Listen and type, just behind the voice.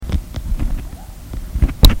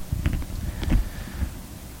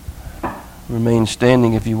Remain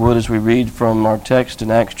standing, if you would, as we read from our text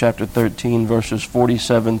in Acts chapter 13, verses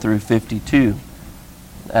 47 through 52.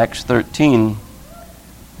 Acts 13,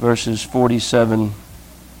 verses 47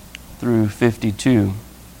 through 52.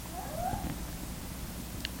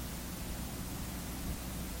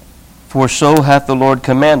 For so hath the Lord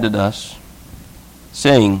commanded us,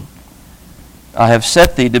 saying, I have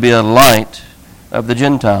set thee to be a light of the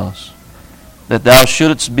Gentiles, that thou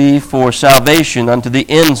shouldest be for salvation unto the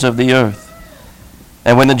ends of the earth.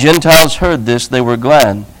 And when the Gentiles heard this, they were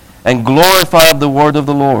glad, and glorified the word of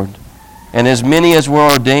the Lord. And as many as were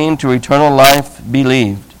ordained to eternal life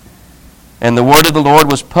believed. And the word of the Lord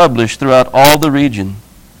was published throughout all the region.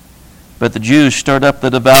 But the Jews stirred up the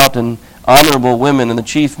devout and honorable women and the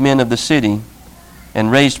chief men of the city,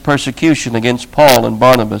 and raised persecution against Paul and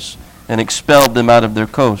Barnabas, and expelled them out of their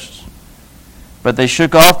coasts. But they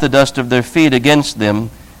shook off the dust of their feet against them,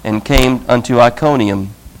 and came unto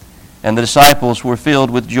Iconium. And the disciples were filled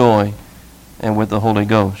with joy and with the Holy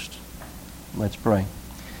Ghost. Let's pray.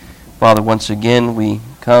 Father, once again we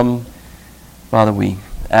come. Father, we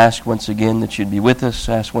ask once again that you'd be with us.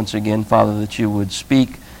 Ask once again, Father, that you would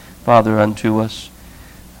speak, Father, unto us.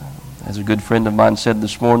 As a good friend of mine said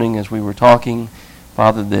this morning as we were talking,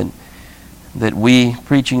 Father, that we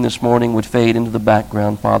preaching this morning would fade into the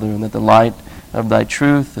background, Father, and that the light of thy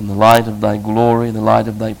truth and the light of thy glory, the light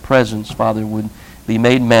of thy presence, Father, would be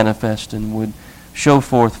made manifest and would show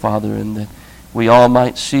forth, Father, and that we all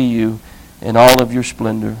might see you in all of your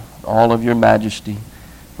splendor, all of your majesty.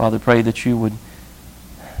 Father, pray that you would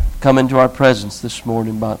come into our presence this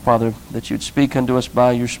morning, Father, that you'd speak unto us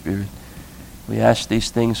by your Spirit. We ask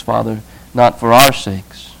these things, Father, not for our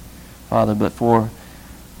sakes, Father, but for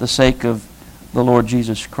the sake of the Lord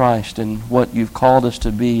Jesus Christ and what you've called us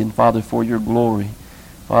to be, and Father, for your glory.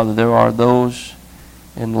 Father, there are those,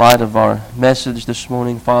 in light of our message this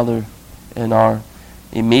morning, Father, in our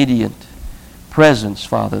immediate presence,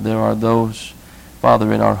 Father, there are those,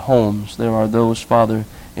 Father, in our homes. There are those, Father,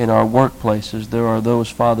 in our workplaces. There are those,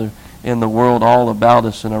 Father, in the world all about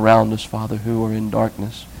us and around us, Father, who are in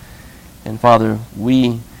darkness. And Father,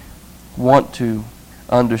 we want to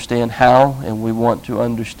understand how, and we want to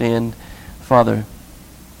understand, Father,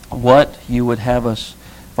 what you would have us,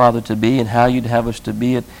 Father, to be, and how you'd have us to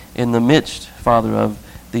be it in the midst, Father, of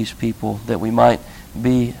these people, that we might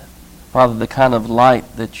be, Father, the kind of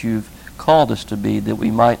light that you've called us to be, that we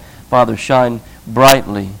might, Father, shine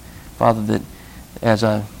brightly, Father, that, as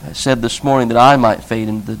I said this morning, that I might fade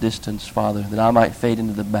into the distance, Father, that I might fade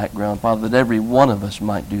into the background, Father, that every one of us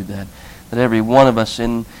might do that every one of us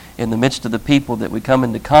in the midst of the people that we come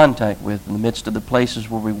into contact with, in the midst of the places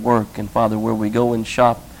where we work, and Father, where we go and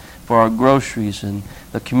shop for our groceries, and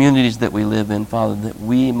the communities that we live in, Father, that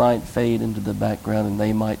we might fade into the background and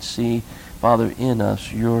they might see, Father, in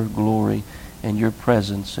us your glory and your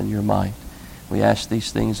presence and your might. We ask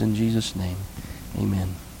these things in Jesus' name.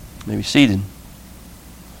 Amen. You may be seated.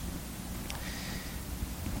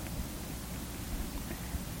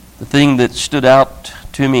 The thing that stood out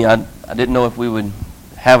to me, I didn't know if we would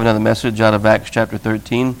have another message out of Acts chapter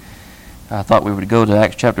 13. I thought we would go to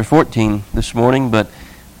Acts chapter 14 this morning, but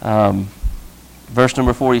verse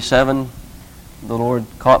number 47, the Lord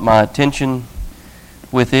caught my attention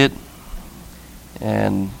with it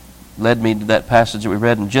and led me to that passage that we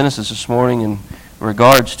read in Genesis this morning in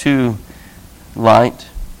regards to light.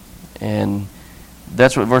 And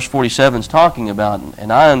that's what verse 47 is talking about.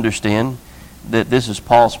 And I understand that this is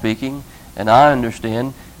Paul speaking, and I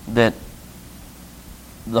understand that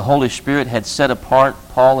the Holy Spirit had set apart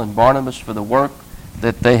Paul and Barnabas for the work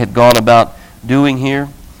that they had gone about doing here,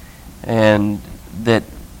 and that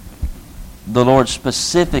the Lord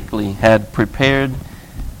specifically had prepared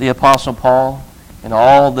the Apostle Paul and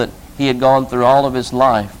all that he had gone through all of his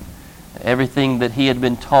life, everything that he had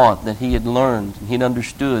been taught, that he had learned, and he had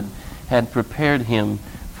understood, had prepared him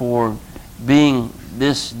for being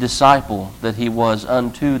this disciple that he was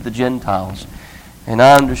unto the Gentiles. And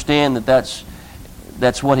I understand that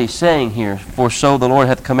that's what he's saying here. For so the Lord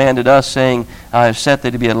hath commanded us, saying, I have set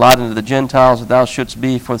thee to be a light unto the Gentiles, that thou shouldst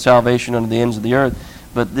be for salvation unto the ends of the earth.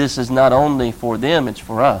 But this is not only for them, it's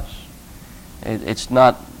for us. It's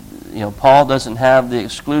not, Paul doesn't have the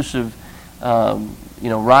exclusive,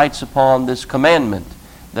 rights upon this commandment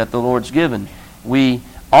that the Lord's given. We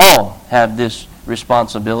all have this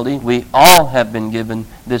responsibility. We all have been given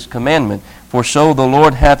this commandment. For so the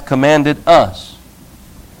Lord hath commanded us.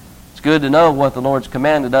 It's good to know what the Lord's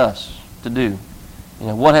commanded us to do.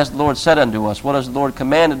 What has the Lord said unto us? What has the Lord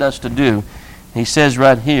commanded us to do? He says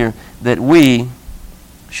right here that we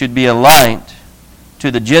should be a light to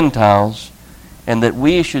the Gentiles, and that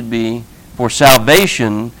we should be for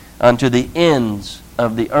salvation unto the ends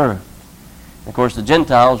of the earth. Of course, the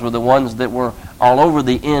Gentiles were the ones that were all over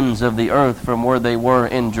the ends of the earth from where they were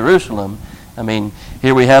in Jerusalem. I mean,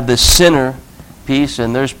 here we have this center piece,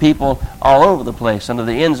 and there's people all over the place, under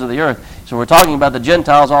the ends of the earth. So we're talking about the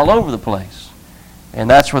Gentiles all over the place. And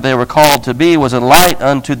that's what they were called to be, was a light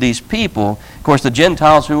unto these people. Of course, the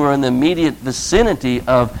Gentiles who were in the immediate vicinity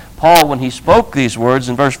of Paul when he spoke these words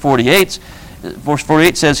in verse 48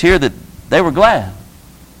 says here that they were glad.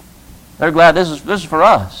 They're glad this is for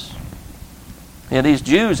us. These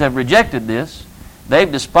Jews have rejected this.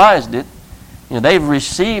 They've despised it. They've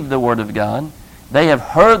received the Word of God. They have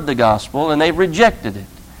heard the gospel, and they've rejected it.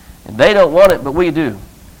 And they don't want it, but we do.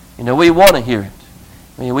 We want to hear it.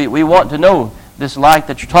 We want to know this light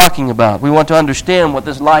that you're talking about. We want to understand what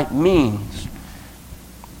this light means.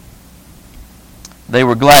 They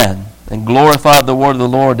were glad and glorified the word of the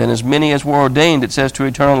Lord, and as many as were ordained, it says, to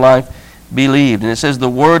eternal life believed. And it says the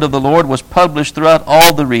word of the Lord was published throughout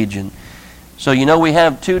all the region. So we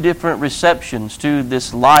have two different receptions to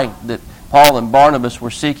this light that Paul and Barnabas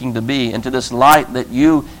were seeking to be, and to this light that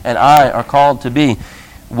you and I are called to be.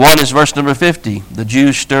 One is verse number 50. The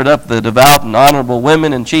Jews stirred up the devout and honorable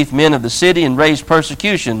women and chief men of the city and raised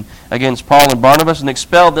persecution against Paul and Barnabas and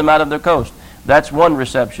expelled them out of their coast. That's one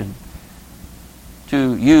reception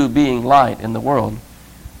to you being light in the world.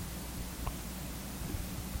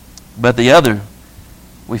 But the other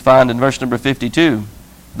we find in verse number 52.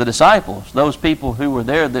 The disciples, those people who were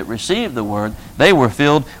there that received the word, they were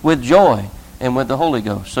filled with joy and with the Holy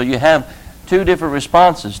Ghost. So you have two different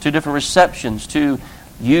responses, two different receptions to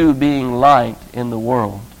you being light in the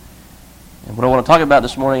world. And what I want to talk about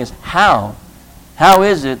this morning is how. How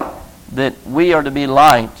is it that we are to be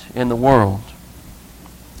light in the world?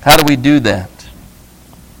 How do we do that?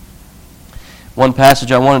 One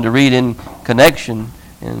passage I wanted to read in connection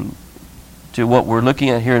to what we're looking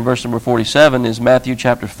at here in verse number 47 is Matthew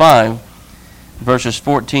chapter 5, verses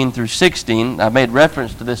 14 through 16. I made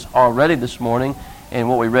reference to this already this morning in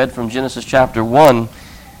what we read from Genesis chapter 1.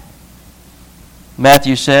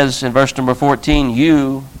 Matthew says in verse number 14,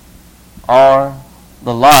 you are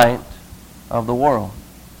the light of the world.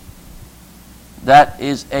 That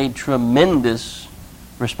is a tremendous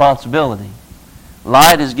responsibility.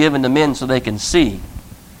 Light is given to men so they can see,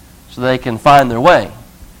 so they can find their way,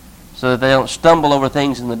 so that they don't stumble over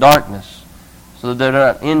things in the darkness, so that they're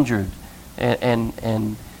not injured.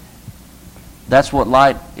 And that's what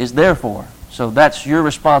light is there for. So that's your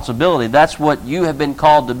responsibility. That's what you have been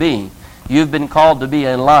called to be. You've been called to be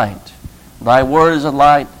a light. Thy word is a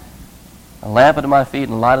light, a lamp unto my feet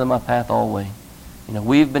and a light unto my path always.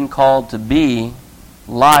 We've been called to be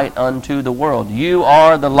light unto the world. You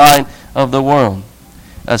are the light of the world.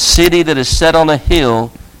 A city that is set on a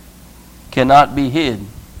hill cannot be hid.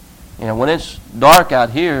 When it's dark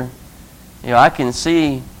out here, I can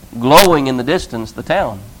see glowing in the distance the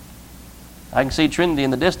town. I can see Trinity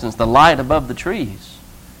in the distance, the light above the trees.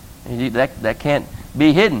 That can't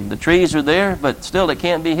be hidden. The trees are there, but still it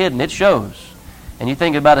can't be hidden. It shows. And you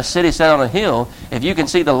think about a city set on a hill, if you can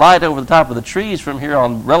see the light over the top of the trees from here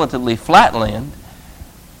on relatively flat land,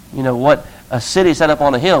 what a city set up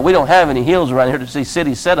on a hill. We don't have any hills around here to see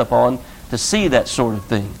cities set up on to see that sort of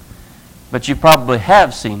thing. But you probably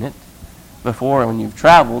have seen it before when you've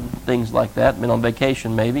traveled, things like that, been on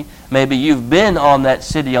vacation maybe. Maybe you've been on that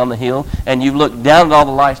city on the hill and you've looked down at all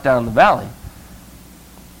the lights down in the valley.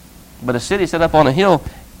 But a city set up on a hill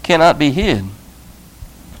cannot be hid.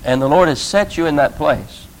 And the Lord has set you in that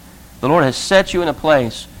place. The Lord has set you in a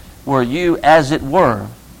place where you, as it were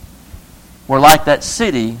like that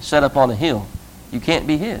city set up on a hill. You can't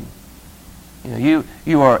be hid.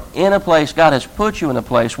 You are in a place, God has put you in a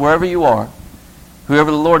place, wherever you are,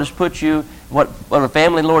 whoever the Lord has put you, whatever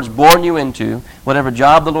family the Lord's born you into, whatever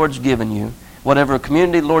job the Lord's given you, whatever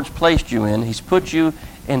community the Lord's placed you in, He's put you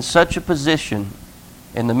in such a position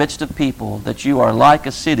in the midst of people that you are like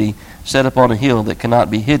a city set up on a hill that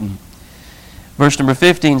cannot be hidden. Verse number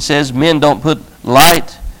 15 says, men don't put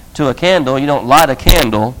light to a candle. You don't light a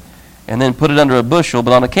candle and then put it under a bushel,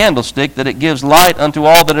 but on a candlestick, that it gives light unto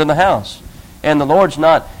all that are in the house. And the Lord's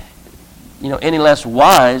not any less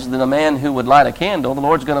wise than a man who would light a candle. The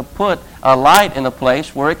Lord's going to put a light in a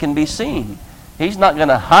place where it can be seen. He's not going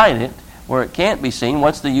to hide it where it can't be seen.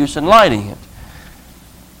 What's the use in lighting it?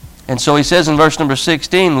 And so He says in verse number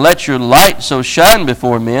 16, let your light so shine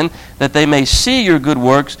before men that they may see your good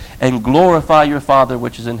works and glorify your Father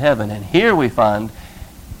which is in heaven. And here we find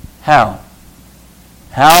how.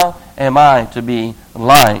 How am I to be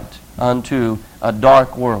light unto a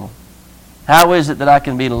dark world? How is it that I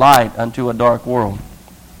can be light unto a dark world?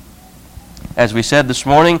 As we said this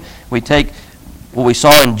morning, we take what we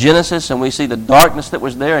saw in Genesis, and we see the darkness that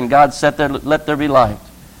was there, and God said, let there be light.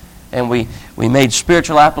 And we made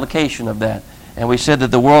spiritual application of that. And we said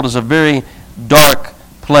that the world is a very dark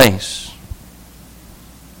place.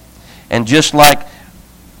 And just like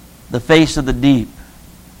the face of the deep,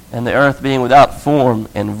 and the earth being without form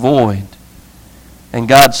and void, and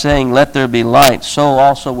God saying, let there be light, so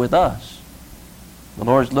also with us. The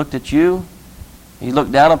Lord's looked at you, He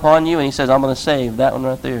looked down upon you, and He says, I'm going to save that one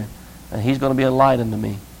right there. And He's going to be a light unto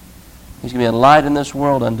me. He's going to be a light in this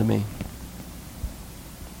world unto me.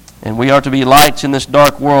 And we are to be lights in this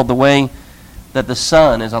dark world the way that the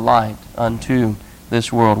sun is a light unto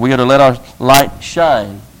this world. We are to let our light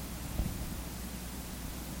shine.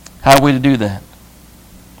 How are we to do that?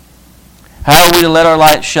 How are we to let our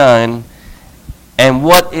light shine? And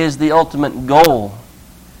what is the ultimate goal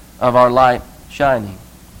of our light shining?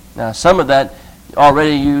 Now, some of that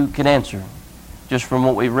already you can answer just from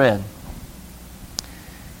what we've read.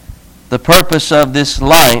 The purpose of this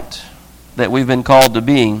light that we've been called to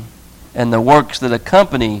be, and the works that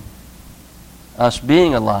accompany us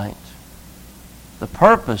being a light, the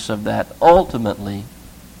purpose of that ultimately,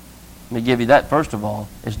 let me give you that first of all,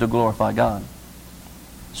 is to glorify God.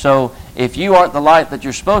 So if you aren't the light that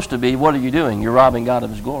you're supposed to be, what are you doing? You're robbing God of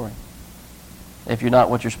His glory. If you're not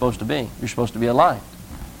what you're supposed to be, you're supposed to be a light.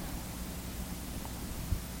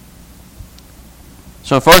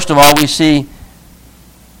 So first of all, we see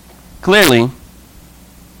clearly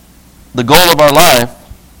the goal of our life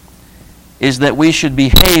is that we should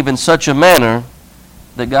behave in such a manner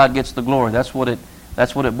that God gets the glory. That's what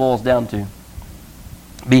it boils down to.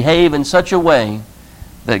 Behave in such a way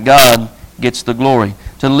that God gets the glory.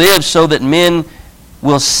 To live so that men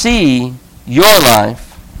will see your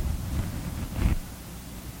life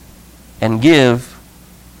and give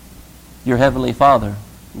your Heavenly Father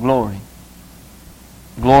glory.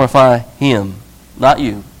 Glorify Him, not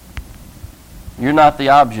you. You're not the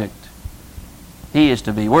object. He is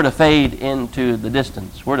to be. We're to fade into the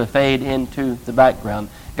distance. We're to fade into the background.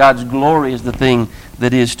 God's glory is the thing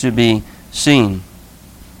that is to be seen.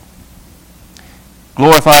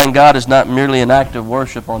 Glorifying God is not merely an act of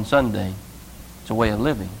worship on Sunday. It's a way of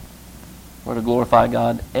living. We're to glorify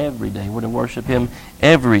God every day. We're to worship Him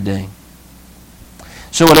every day.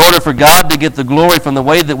 So in order for God to get the glory from the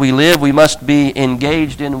way that we live, we must be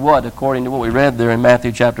engaged in what? According to what we read there in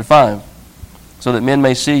Matthew chapter 5. So that men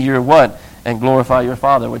may see your what? And glorify your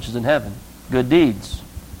Father which is in heaven. Good deeds.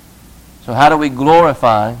 So how do we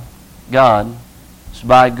glorify God? It's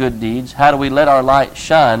by good deeds. How do we let our light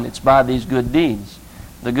shine? It's by these good deeds.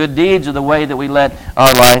 The good deeds are the way that we let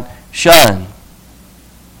our light shine.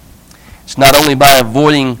 It's not only by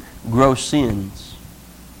avoiding gross sins.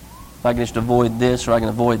 If I can just avoid this or I can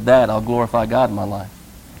avoid that, I'll glorify God in my life.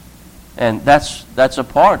 And that's a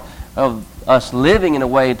part of us living in a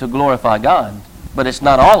way to glorify God. But it's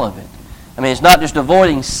not all of it. I mean, it's not just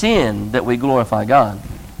avoiding sin that we glorify God.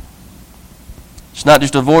 It's not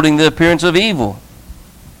just avoiding the appearance of evil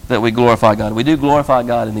that we glorify God. We do glorify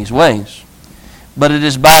God in these ways. But it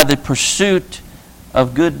is by the pursuit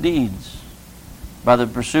of good deeds, by the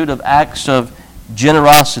pursuit of acts of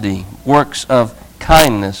generosity, works of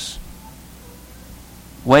kindness,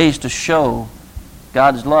 ways to show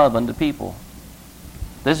God's love unto people.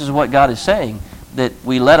 This is what God is saying, that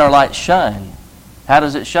we let our light shine. How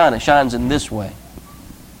does it shine? It shines in this way,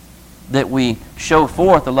 that we show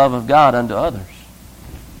forth the love of God unto others,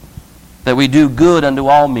 that we do good unto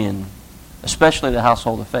all men, especially the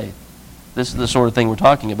household of faith. This is the sort of thing we're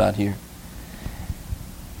talking about here.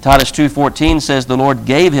 Titus 2:14 says, the Lord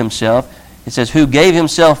gave Himself, it says, who gave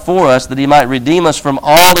Himself for us that He might redeem us from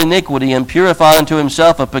all iniquity and purify unto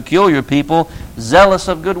Himself a peculiar people, zealous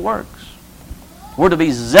of good works. We're to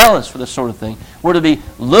be zealous for this sort of thing. We're to be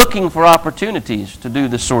looking for opportunities to do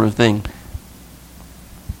this sort of thing.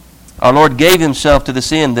 Our Lord gave Himself to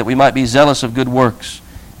this end that we might be zealous of good works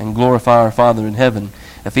and glorify our Father in heaven.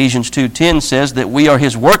 Ephesians 2:10 says that we are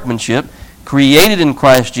His workmanship, created in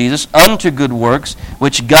Christ Jesus unto good works,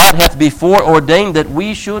 which God hath before ordained that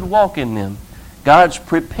we should walk in them. God's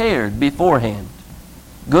prepared beforehand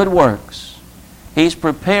good works. He's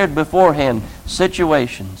prepared beforehand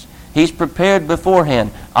situations. He's prepared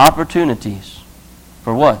beforehand opportunities.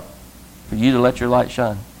 For what? For you to let your light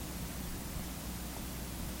shine.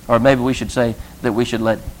 Or maybe we should say that we should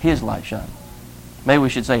let His light shine. Maybe we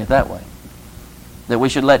should say it that way. That we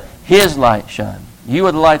should let His light shine. You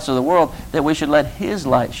are the lights of the world, that we should let His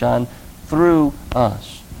light shine through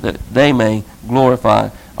us, that they may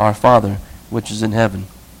glorify our Father which is in heaven.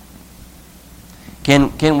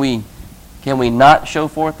 Can we not show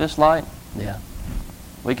forth this light? Yeah.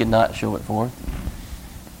 We can not show it forth.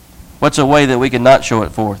 What's a way that we can not show it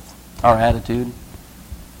forth? Our attitude.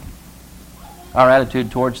 Our attitude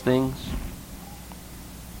towards things.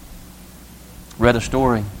 Read a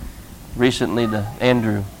story recently to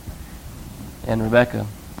Andrew and Rebecca.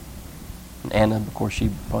 And Anna, of course, she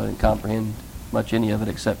probably didn't comprehend much any of it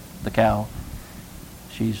except the cow.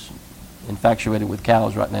 She's infatuated with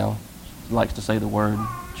cows right now. She likes to say the word.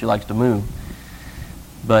 She likes to moo.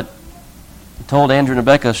 But I told Andrew and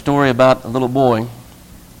Rebecca a story about a little boy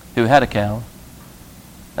who had a cow.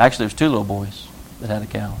 Actually, there was two little boys that had a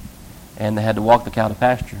cow. And they had to walk the cow to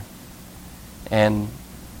pasture. And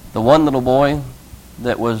the one little boy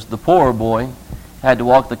that was the poorer boy had to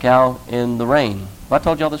walk the cow in the rain. Have I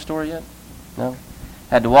told y'all this story yet? No?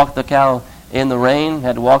 Had to walk the cow in the rain,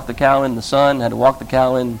 had to walk the cow in the sun, had to walk the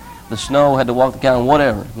cow in the snow, had to walk the cow in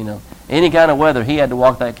whatever, Any kind of weather, he had to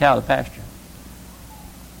walk that cow to pasture.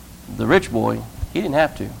 The rich boy, he didn't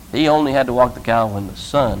have to. He only had to walk the cow when the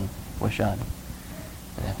sun was shining.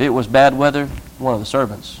 And if it was bad weather, one of the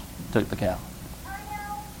servants took the cow.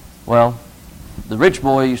 Well, the rich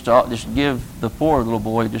boy used to just give the poor little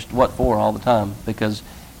boy just what for all the time, because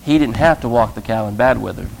he didn't have to walk the cow in bad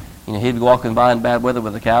weather. He'd be walking by in bad weather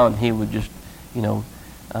with the cow, and he would just,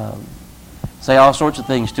 say all sorts of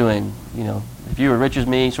things to him. If you were rich as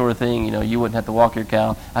me, sort of thing, you wouldn't have to walk your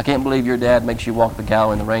cow. I can't believe your dad makes you walk the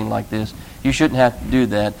cow in the rain like this. You shouldn't have to do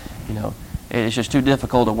that. It's just too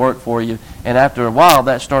difficult to work for you. And after a while,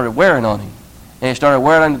 that started wearing on him. And it started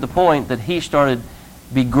wearing on him to the point that he started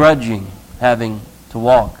begrudging having to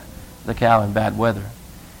walk the cow in bad weather.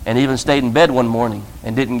 And even stayed in bed one morning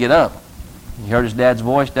and didn't get up. He heard his dad's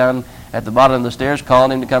voice down at the bottom of the stairs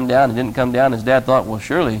calling him to come down. He didn't come down. His dad thought, well,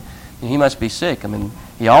 surely he must be sick.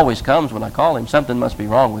 He always comes when I call him. Something must be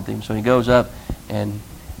wrong with him. So he goes up and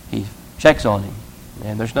he checks on him.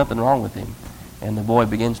 And there's nothing wrong with him. And the boy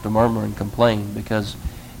begins to murmur and complain because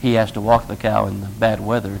he has to walk the cow in the bad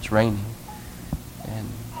weather. It's raining. And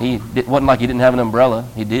it wasn't like he didn't have an umbrella.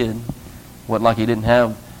 He did. It wasn't like he didn't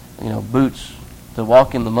have, boots to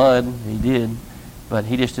walk in the mud. He did. But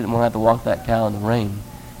he just didn't want to have to walk that cow in the rain.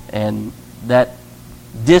 And that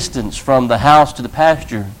distance from the house to the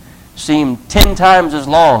pasture seemed 10 times as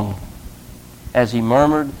long as he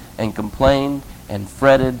murmured and complained and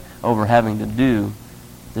fretted over having to do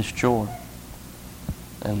this chore.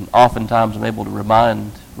 And oftentimes I'm able to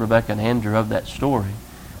remind Rebecca and Andrew of that story,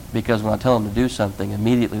 because when I tell them to do something,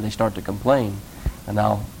 immediately they start to complain. And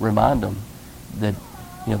I'll remind them that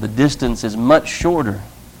the distance is much shorter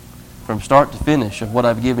from start to finish of what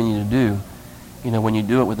I've given you to do, when you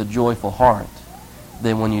do it with a joyful heart,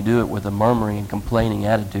 than when you do it with a murmuring and complaining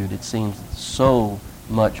attitude. It seems so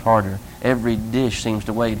much harder. Every dish seems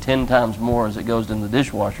to weigh 10 times more as it goes in the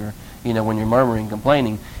dishwasher, when you're murmuring and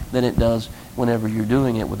complaining, than it does whenever you're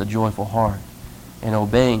doing it with a joyful heart and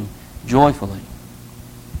obeying joyfully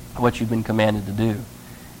what you've been commanded to do.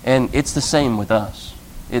 And it's the same with us.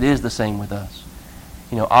 It is the same with us.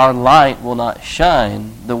 Our light will not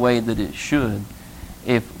shine the way that it should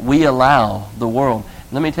if we allow the world.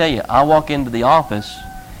 Let me tell you, I walk into the office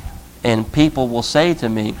and people will say to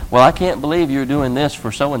me, well, I can't believe you're doing this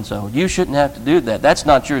for so-and-so. You shouldn't have to do that. That's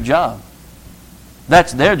not your job.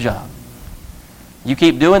 That's their job. You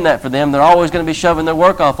keep doing that for them, they're always going to be shoving their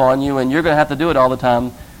work off on you, and you're going to have to do it all the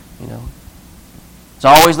time. It's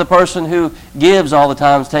always the person who gives all the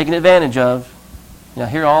time is taken advantage of. I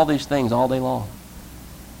hear all these things all day long.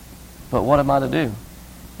 But what am I to do?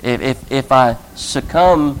 If I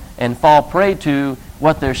succumb and fall prey to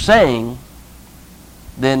what they're saying,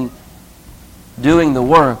 then doing the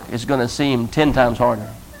work is going to seem 10 times harder.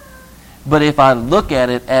 But if I look at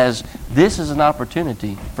it as this is an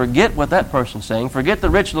opportunity, forget what that person's saying, forget the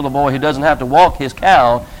rich little boy who doesn't have to walk his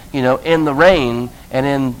cow, in the rain and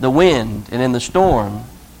in the wind and in the storm.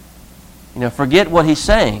 Forget what he's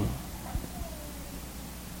saying.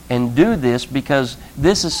 And do this because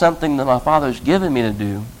this is something that my Father's given me to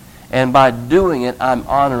do. And by doing it, I'm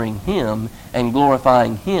honoring Him and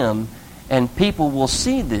glorifying Him. And people will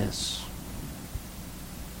see this.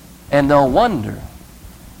 And they'll wonder,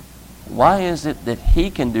 why is it that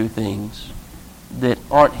He can do things that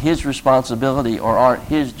aren't His responsibility or aren't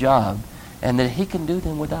His job, and that He can do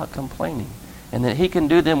them without complaining, and that He can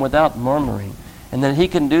do them without murmuring, and that He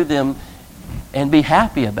can do them and be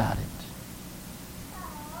happy about it?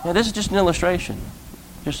 Now, this is just an illustration,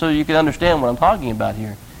 just so you can understand what I'm talking about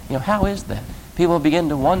here. How is that? People begin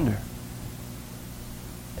to wonder.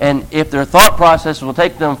 And if their thought process will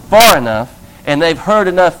take them far enough, and they've heard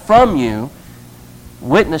enough from you,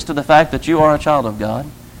 witness to the fact that you are a child of God,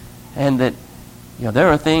 and that there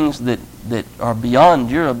are things that that are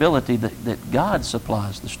beyond your ability, that God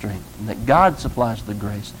supplies the strength, and that God supplies the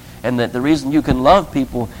grace. And that the reason you can love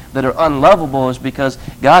people that are unlovable is because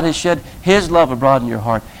God has shed His love abroad in your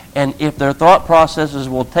heart. And if their thought processes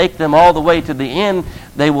will take them all the way to the end,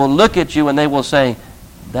 they will look at you and they will say,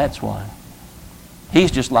 that's why.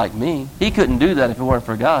 He's just like me. He couldn't do that if it weren't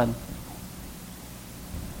for God.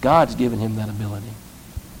 God's given him that ability.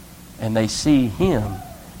 And they see Him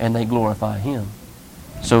and they glorify Him.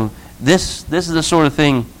 So this is the sort of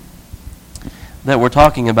thing that we're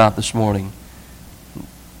talking about this morning.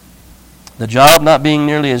 The job not being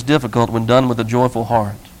nearly as difficult when done with a joyful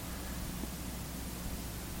heart.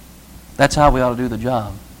 That's how we ought to do the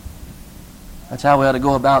job. That's how we ought to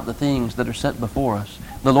go about the things that are set before us.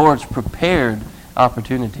 The Lord's prepared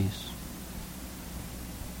opportunities.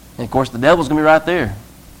 And of course, the devil's going to be right there.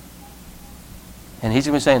 And he's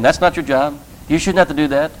going to be saying, that's not your job. You shouldn't have to do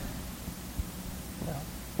that.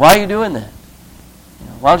 Why are you doing that?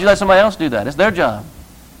 Why don't you let somebody else do that? It's their job.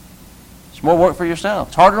 It's more work for yourself.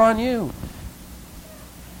 It's harder on you.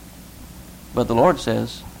 But the Lord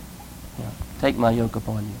says, take my yoke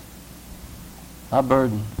upon you. My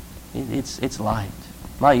burden, it's light.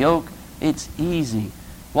 My yoke, it's easy.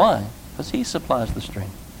 Why? Because He supplies the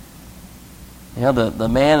strength. The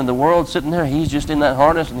man in the world sitting there, he's just in that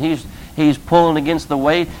harness and he's pulling against the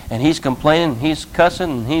weight and he's complaining, and he's cussing,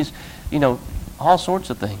 and he's, all sorts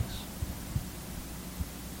of things.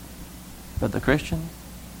 But the Christian,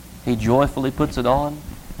 he joyfully puts it on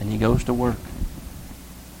and he goes to work.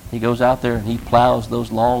 He goes out there and he plows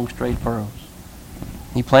those long, straight furrows.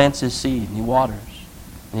 He plants his seed and he waters.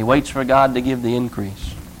 And he waits for God to give the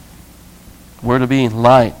increase. We're to be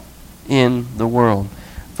light in the world.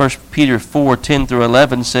 1 Peter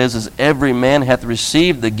 4:10-11 says, as every man hath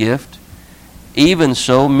received the gift, even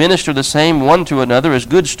so minister the same one to another as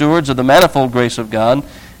good stewards of the manifold grace of God.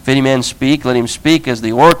 If any man speak, let him speak as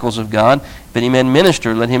the oracles of God. If any man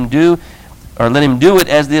minister, let him do it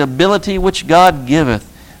as the ability which God giveth,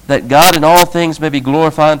 that God in all things may be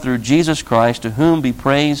glorified through Jesus Christ, to whom be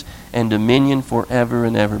praise and dominion forever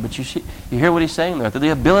and ever. But you hear what he's saying there. Through the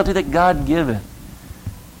ability that God giveth.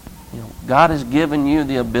 God has given you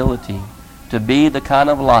the ability to be the kind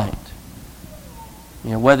of light.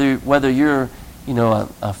 Whether you're a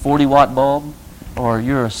 40-watt bulb, or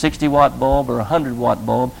you're a 60-watt bulb, or a 100-watt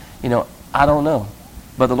bulb, I don't know.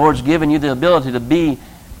 But the Lord's given you the ability to be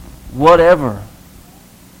whatever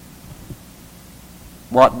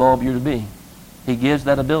watt bulb you're to be. He gives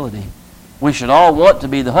that ability. We should all want to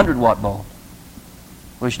be the 100-watt bulb.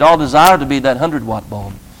 We should all desire to be that 100-watt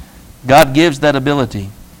bulb. God gives that ability.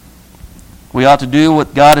 We ought to do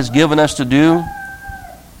what God has given us to do,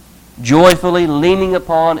 joyfully leaning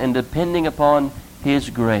upon and depending upon His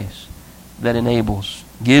grace that enables,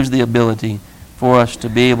 gives the ability for us to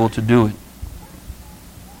be able to do it.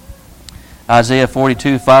 Isaiah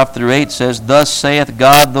 42:5-8 says, thus saith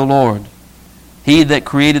God the Lord, He that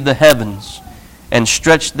created the heavens and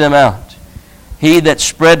stretched them out, He that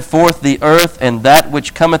spread forth the earth and that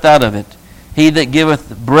which cometh out of it, He that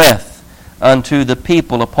giveth breath unto the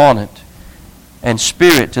people upon it, and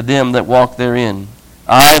spirit to them that walk therein.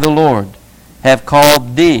 I, the Lord, have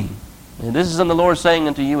called thee. And this is in the Lord saying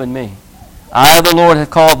unto you and me. I, the Lord, have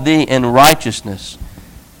called thee in righteousness,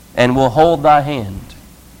 and will hold thy hand,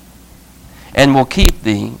 and will keep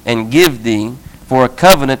thee, and give thee for a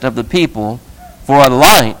covenant of the people, for a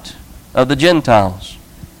light of the Gentiles,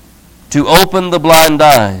 to open the blind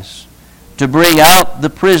eyes, to bring out the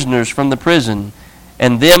prisoners from the prison,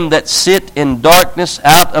 and them that sit in darkness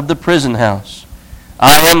out of the prison house.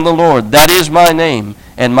 I am the Lord, that is my name,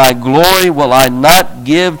 and my glory will I not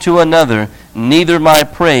give to another, neither my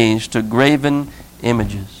praise to graven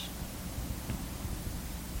images.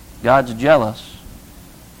 God's jealous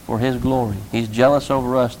for His glory. He's jealous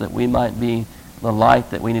over us that we might be the light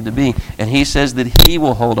that we need to be. And He says that He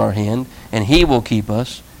will hold our hand, and He will keep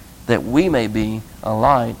us, that we may be a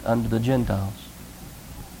light unto the Gentiles.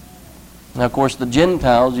 Now, of course, the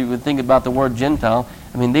Gentiles, you would think about the word Gentile,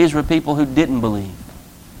 these were people who didn't believe.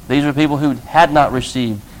 These were people who had not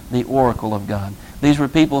received the oracle of God. These were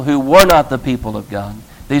people who were not the people of God.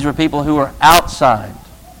 These were people who were outside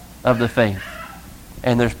of the faith.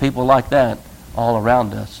 And there's people like that all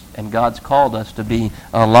around us. And God's called us to be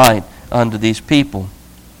a light unto these people.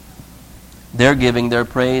 They're giving their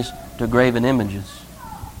praise to graven images.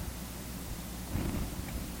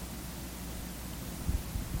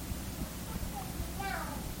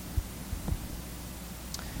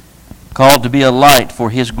 Called to be a light for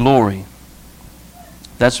His glory.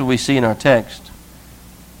 That's what we see in our text.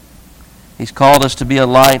 He's called us to be a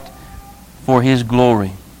light for His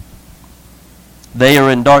glory. They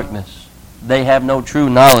are in darkness. they have no true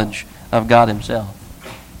knowledge of God Himself.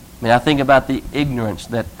 I mean, I think about the ignorance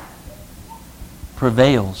that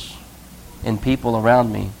prevails in people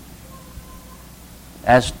around me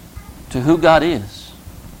as to who God is,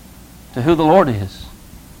 to who the Lord is.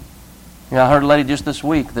 You know, I heard a lady just this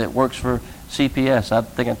week that works for CPS. I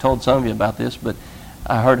think I told some of you about this, but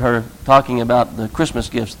I heard her talking about the Christmas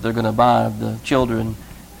gifts they're going to buy of the children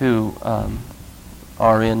who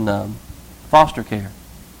are in foster care.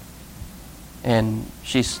 And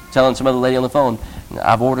she's telling some other lady on the phone,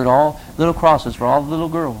 I've ordered all little crosses for all the little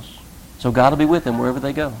girls, so God will be with them wherever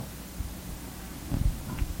they go.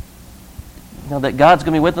 You know, that God's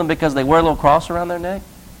going to be with them because they wear a little cross around their neck?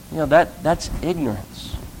 You know, that's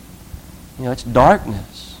ignorance. You know, it's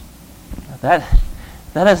darkness. That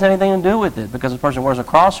has anything to do with it, because a person wears a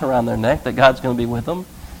cross around their neck that God's going to be with them.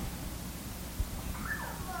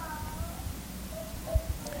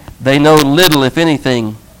 They know little, if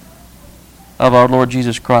anything, of our Lord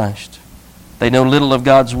Jesus Christ. They know little of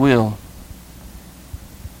God's will.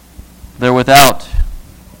 They're without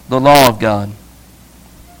the law of God.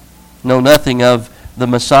 Know nothing of the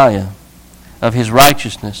Messiah, of His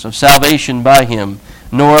righteousness, of salvation by Him,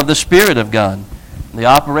 nor of the Spirit of God, the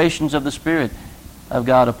operations of the Spirit of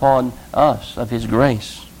God upon us, of His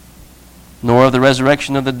grace, nor of the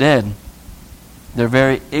resurrection of the dead. They're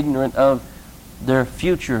very ignorant of their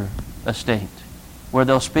future estate, where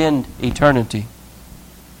they'll spend eternity.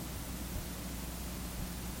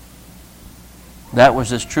 That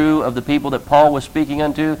was as true of the people that Paul was speaking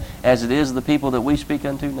unto as it is the people that we speak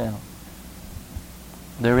unto now.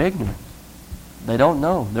 They're ignorant. They don't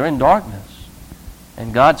know. They're in darkness.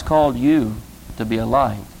 And God's called you to be a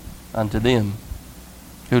light unto them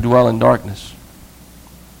who dwell in darkness.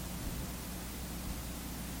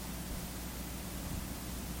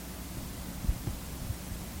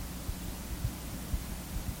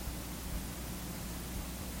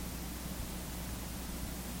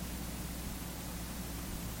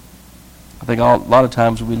 I think a lot of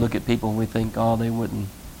times we look at people and we think, oh, they wouldn't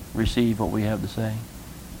receive what we have to say.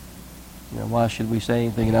 You know, why should we say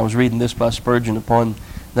anything? And I was reading this by Spurgeon upon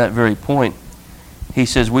that very point. He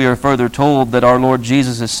says, we are further told that our Lord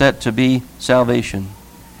Jesus is set to be salvation.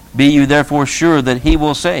 Be you therefore sure that He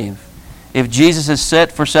will save. If Jesus is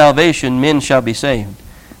set for salvation, men shall be saved.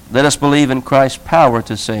 Let us believe in Christ's power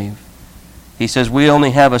to save. He says, we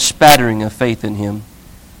only have a spattering of faith in Him.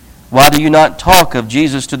 Why do you not talk of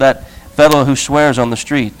Jesus to that fellow who swears on the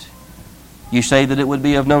street? You say that it would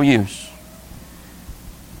be of no use.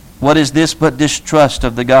 What is this but distrust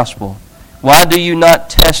of the gospel? Why do you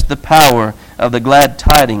not test the power of the glad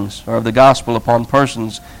tidings or of the gospel upon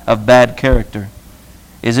persons of bad character?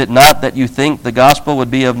 Is it not that you think the gospel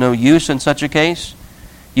would be of no use in such a case?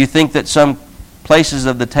 You think that some places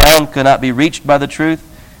of the town cannot be reached by the truth?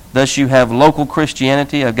 Thus you have local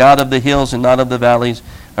Christianity, a God of the hills and not of the valleys,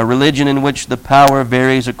 a religion in which the power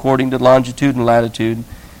varies according to longitude and latitude.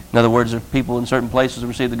 In other words, there are people in certain places that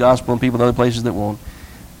receive the gospel and people in other places that won't.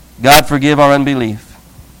 God forgive our unbelief,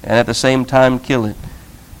 and at the same time kill it.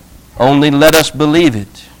 Only let us believe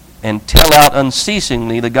it, and tell out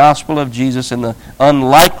unceasingly the gospel of Jesus in the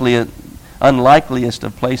unlikeliest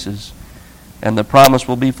of places, and the promise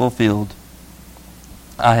will be fulfilled.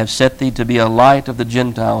 I have set thee to be a light of the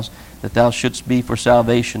Gentiles, that thou shouldst be for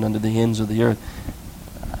salvation unto the ends of the earth.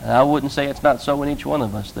 I wouldn't say it's not so in each one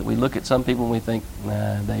of us, that we look at some people and we think,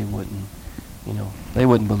 nah, they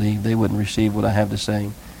wouldn't believe, they wouldn't receive what I have to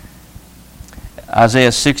say. Isaiah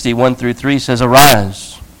 60:1-3 says,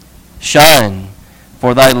 Arise, shine,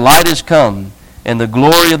 for thy light is come, and the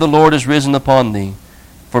glory of the Lord is risen upon thee.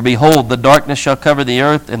 For behold, the darkness shall cover the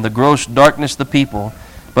earth, and the gross darkness the people.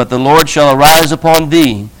 But the Lord shall arise upon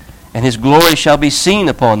thee, and His glory shall be seen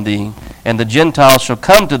upon thee, and the Gentiles shall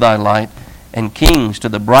come to thy light, and kings to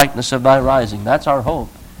the brightness of thy rising. That's our hope,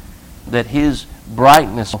 that His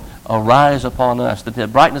brightness will arise upon us, that the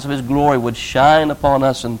brightness of His glory would shine upon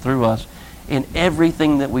us and through us in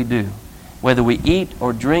everything that we do. Whether we eat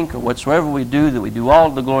or drink or whatsoever we do, that we do all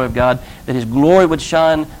to the glory of God, that His glory would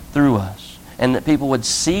shine through us, and that people would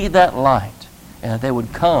see that light, and that they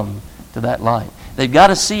would come to that light. They've got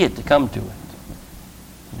to see it to come to it.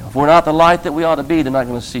 You know, if we're not the light that we ought to be, they're not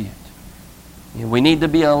going to see it. You know, we need to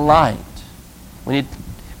be a light. We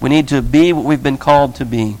need to be what we've been called to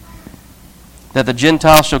be. That the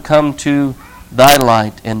Gentiles shall come to thy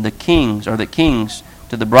light, and the kings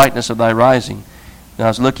to the brightness of thy rising. Now, I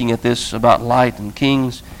was looking at this about light and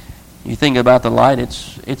kings. You think about the light,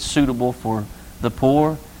 it's suitable for the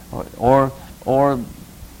poor or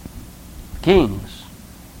kings.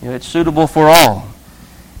 You know, it's suitable for all.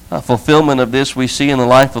 A fulfillment of this we see in the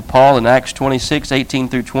life of Paul in Acts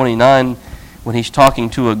 26:18-29. when he's talking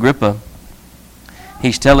to Agrippa,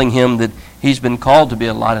 he's telling him that he's been called to be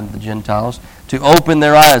a light unto the Gentiles, to open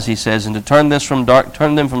their eyes, he says, and to turn them from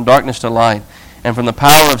darkness to light, and from the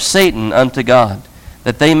power of Satan unto God,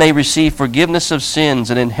 that they may receive forgiveness of sins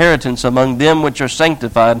and inheritance among them which are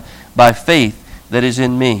sanctified by faith that is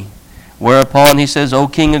in me. Whereupon he says, O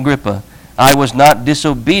King Agrippa, I was not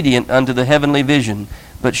disobedient unto the heavenly vision,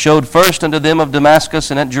 but showed first unto them of Damascus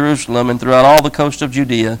and at Jerusalem and throughout all the coast of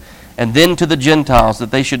Judea, and then to the Gentiles,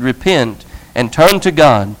 that they should repent and turn to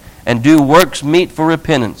God, and do works meet for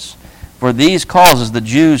repentance. For these causes the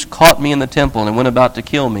Jews caught me in the temple and went about to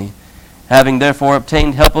kill me. Having therefore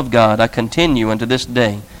obtained help of God, I continue unto this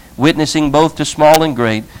day, witnessing both to small and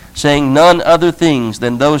great, saying none other things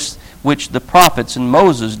than those which the prophets and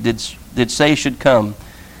Moses did say should come,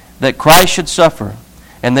 that Christ should suffer,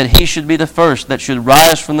 and that he should be the first that should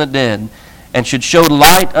rise from the dead, and should show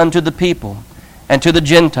light unto the people, and to the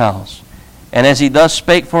Gentiles. And as he thus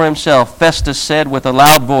spake for himself, Festus said with a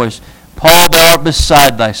loud voice, Paul, thou art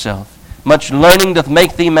beside thyself. Much learning doth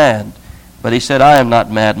make thee mad. But he said, I am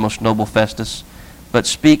not mad, most noble Festus, but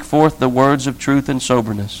speak forth the words of truth and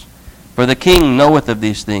soberness. For the king knoweth of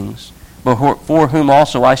these things, for whom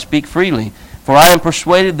also I speak freely. For I am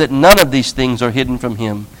persuaded that none of these things are hidden from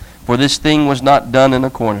him, for this thing was not done in a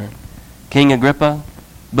corner. King Agrippa,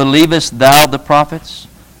 believest thou the prophets?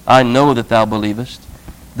 I know that thou believest.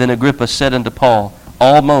 Then Agrippa said unto Paul,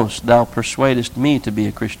 Almost thou persuadest me to be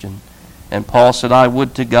a Christian. And Paul said, I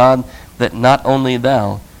would to God that not only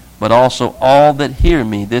thou, but also all that hear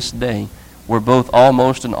me this day were both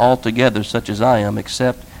almost and altogether such as I am,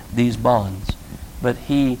 except these bonds. But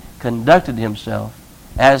he conducted himself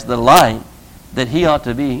as the light that he ought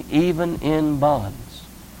to be, even in bonds,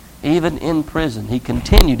 even in prison. He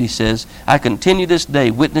continued, he says, I continue this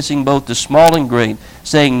day, witnessing both to small and great,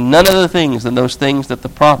 saying none other things than those things that the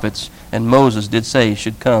prophets and Moses did say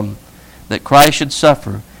should come, that Christ should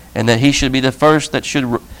suffer, and that he should be the first that should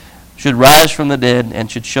rise from the dead, and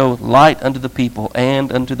should show light unto the people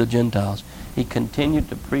and unto the Gentiles. He continued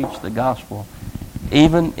to preach the gospel,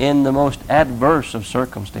 even in the most adverse of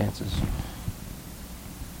circumstances.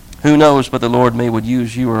 Who knows but the Lord would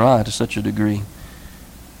use you or I to such a degree.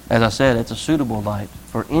 As I said, it's a suitable light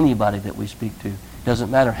for anybody that we speak to.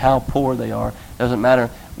 Doesn't matter how poor they are. Doesn't matter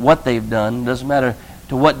what they've done. Doesn't matter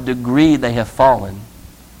to what degree they have fallen.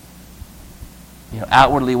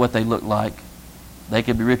 Outwardly what they look like. They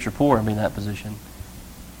could be rich or poor and be in that position.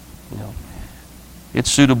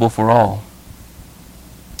 It's suitable for all.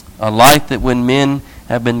 A light that when men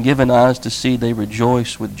have been given eyes to see, they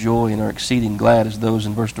rejoice with joy and are exceeding glad, as those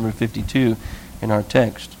in verse number 52 in our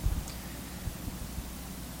text.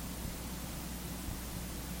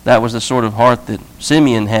 That was the sort of heart that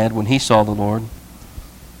Simeon had when he saw the Lord.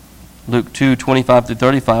 Luke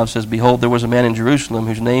 2:25-35 says, Behold, there was a man in Jerusalem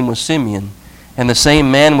whose name was Simeon, and the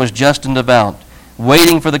same man was just and devout,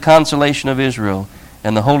 waiting for the consolation of Israel,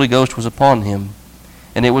 and the Holy Ghost was upon him.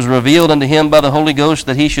 And it was revealed unto him by the Holy Ghost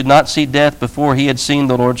that he should not see death before he had seen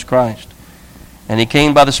the Lord's Christ. And he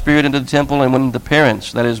came by the Spirit into the temple, and when the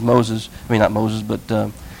parents, that is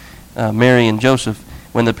Mary and Joseph,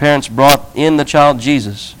 when the parents brought in the child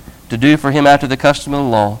Jesus to do for him after the custom of the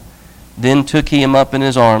law, then took he him up in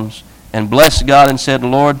his arms, and blessed God, and said,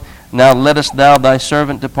 Lord, now lettest thou thy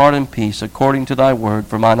servant depart in peace, according to thy word.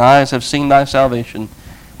 For mine eyes have seen thy salvation,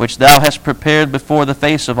 which thou hast prepared before the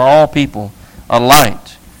face of all people, a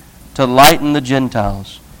light to lighten the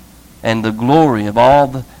Gentiles, and the glory of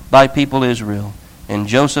all thy people Israel. And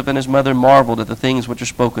Joseph and his mother marveled at the things which are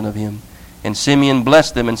spoken of him. And Simeon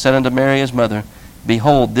blessed them, and said unto Mary his mother,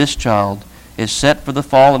 Behold, this child is set for the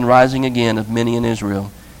fall and rising again of many in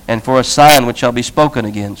Israel, and for a sign which shall be spoken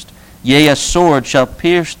against. Yea, a sword shall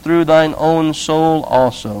pierce through thine own soul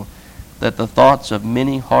also, that the thoughts of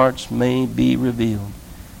many hearts may be revealed.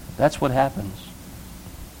 That's what happens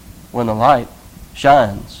when the light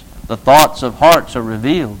shines. The thoughts of hearts are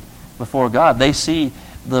revealed before God. They see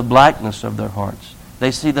the blackness of their hearts.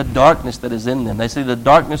 They see the darkness that is in them. They see the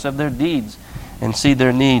darkness of their deeds and see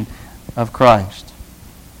their need of Christ.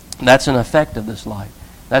 That's an effect of this light.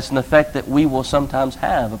 That's an effect that we will sometimes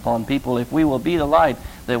have upon people if we will be the light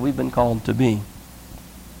that we've been called to be.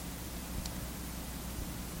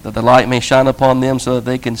 That the light may shine upon them so that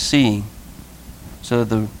they can see, so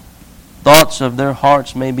that the thoughts of their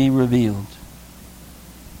hearts may be revealed.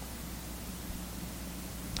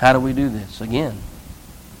 How do we do this? Again,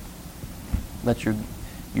 let your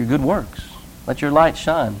good works, let your light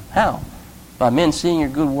shine. How? By men seeing your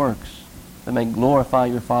good works that may glorify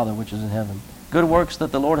your Father which is in heaven. Good works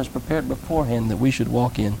that the Lord has prepared beforehand that we should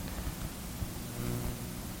walk in.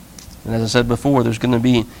 And as I said before, there's going to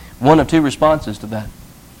be one of two responses to that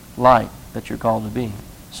light that you're called to be.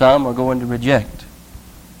 Some are going to reject.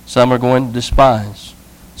 Some are going to despise.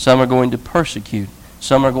 Some are going to persecute.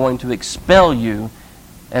 Some are going to expel you,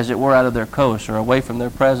 as it were, out of their coast or away from their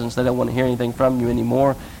presence. They don't want to hear anything from you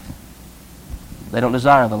anymore. They don't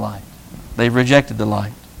desire the light. They've rejected the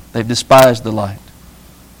light. They've despised the light.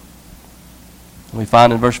 We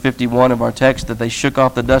find in verse 51 of our text that they shook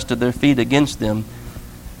off the dust of their feet against them.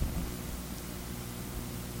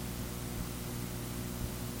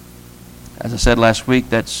 As I said last week,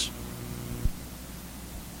 that's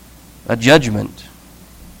a judgment.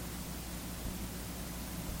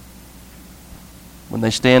 When they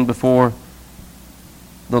stand before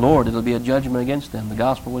the Lord, it'll be a judgment against them. The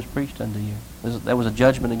gospel was preached unto you. That was a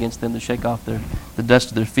judgment against them to shake off the dust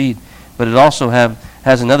of their feet. But it also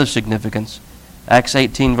has another significance. Acts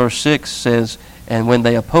 18 verse 6 says, "And when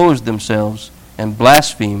they opposed themselves and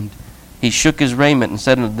blasphemed, he shook his raiment and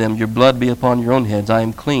said unto them, Your blood be upon your own heads. I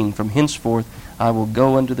am clean. From henceforth I will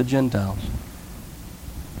go unto the Gentiles."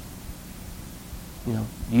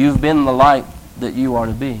 You've been the light that you are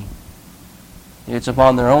to be. It's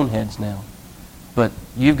upon their own heads now. But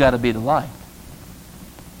you've got to be the light.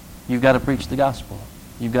 You've got to preach the gospel.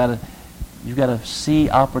 You've got to see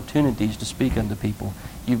opportunities to speak unto people.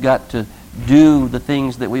 You've got to do the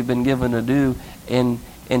things that we've been given to do in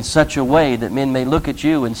such a way that men may look at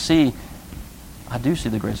you and see, I do see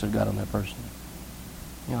the grace of God on that person.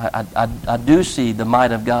 I do see the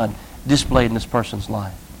might of God displayed in this person's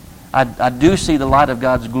life. I do see the light of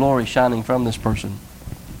God's glory shining from this person.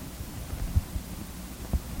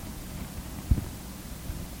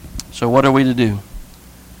 So what are we to do?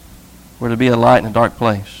 We're to be a light in a dark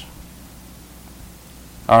place.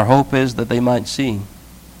 Our hope is that they might see.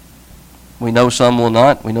 We know some will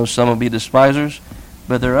not. We know some will be despisers.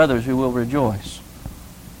 But there are others who will rejoice.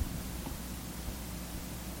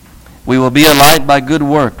 We will be a light by good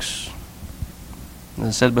works. As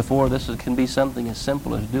I said before, this can be something as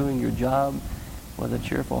simple as doing your job with a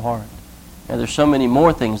cheerful heart. And there's so many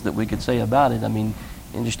more things that we could say about it. I mean,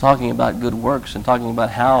 in just talking about good works and talking about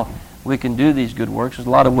how we can do these good works, there's a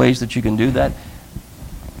lot of ways that you can do that.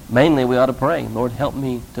 Mainly, we ought to pray, Lord, help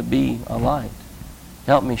me to be a light.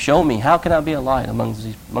 Help me, show me, how can I be a light amongst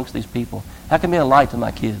these people? How can I be a light to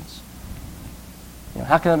my kids?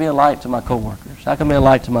 How can I be a light to my coworkers? How can I be a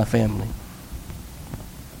light to my family?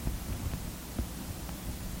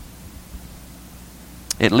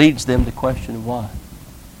 It leads them to question why.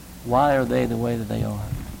 Why are they the way that they are?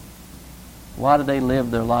 Why do they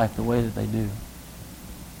live their life the way that they do?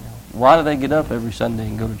 Why do they get up every Sunday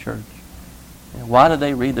and go to church? Why do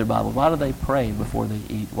they read their Bible? Why do they pray before they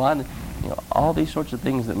eat? Why? All these sorts of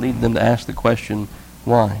things that lead them to ask the question,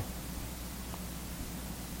 why?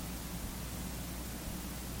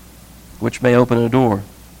 Which may open a door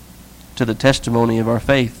to the testimony of our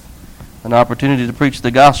faith, an opportunity to preach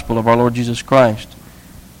the gospel of our Lord Jesus Christ,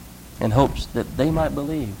 in hopes that they might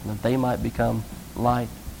believe, that they might become light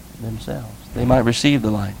themselves. They might receive the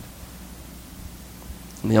light.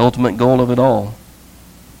 And the ultimate goal of it all,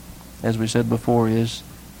 as we said before, is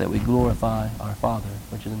that we glorify our Father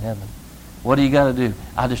which is in heaven. What do you got to do?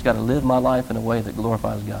 I just got to live my life in a way that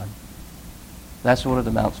glorifies God. That's what it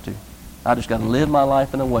amounts to. I just got to live my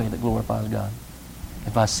life in a way that glorifies God.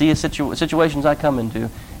 If I see situations I come into,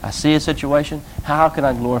 I see a situation, how can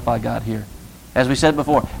I glorify God here? As we said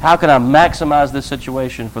before, how can I maximize this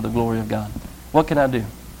situation for the glory of God? What can I do?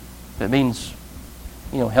 If it means,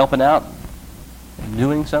 helping out and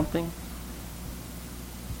doing something,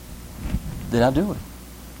 then I do it.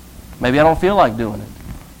 Maybe I don't feel like doing it.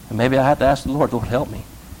 And maybe I have to ask the Lord, help me.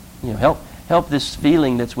 Help this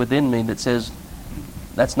feeling that's within me that says,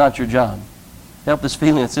 that's not your job. Help this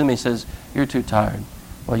feeling that's in me that says, you're too tired.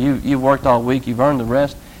 Well, you've worked all week, you've earned the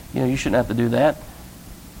rest, you shouldn't have to do that.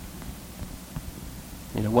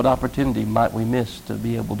 What opportunity might we miss to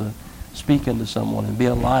be able to speak into someone and be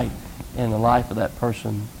a light in the life of that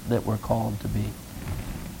person that we're called to be?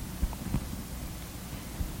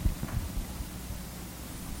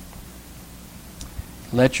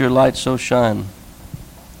 Let your light so shine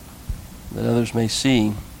that others may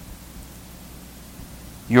see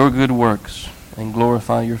your good works and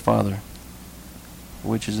glorify your Father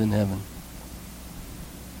which is in heaven.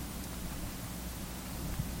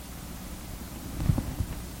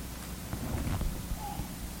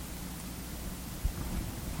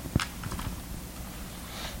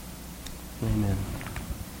 Amen.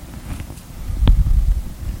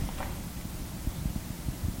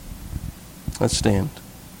 Let's stand.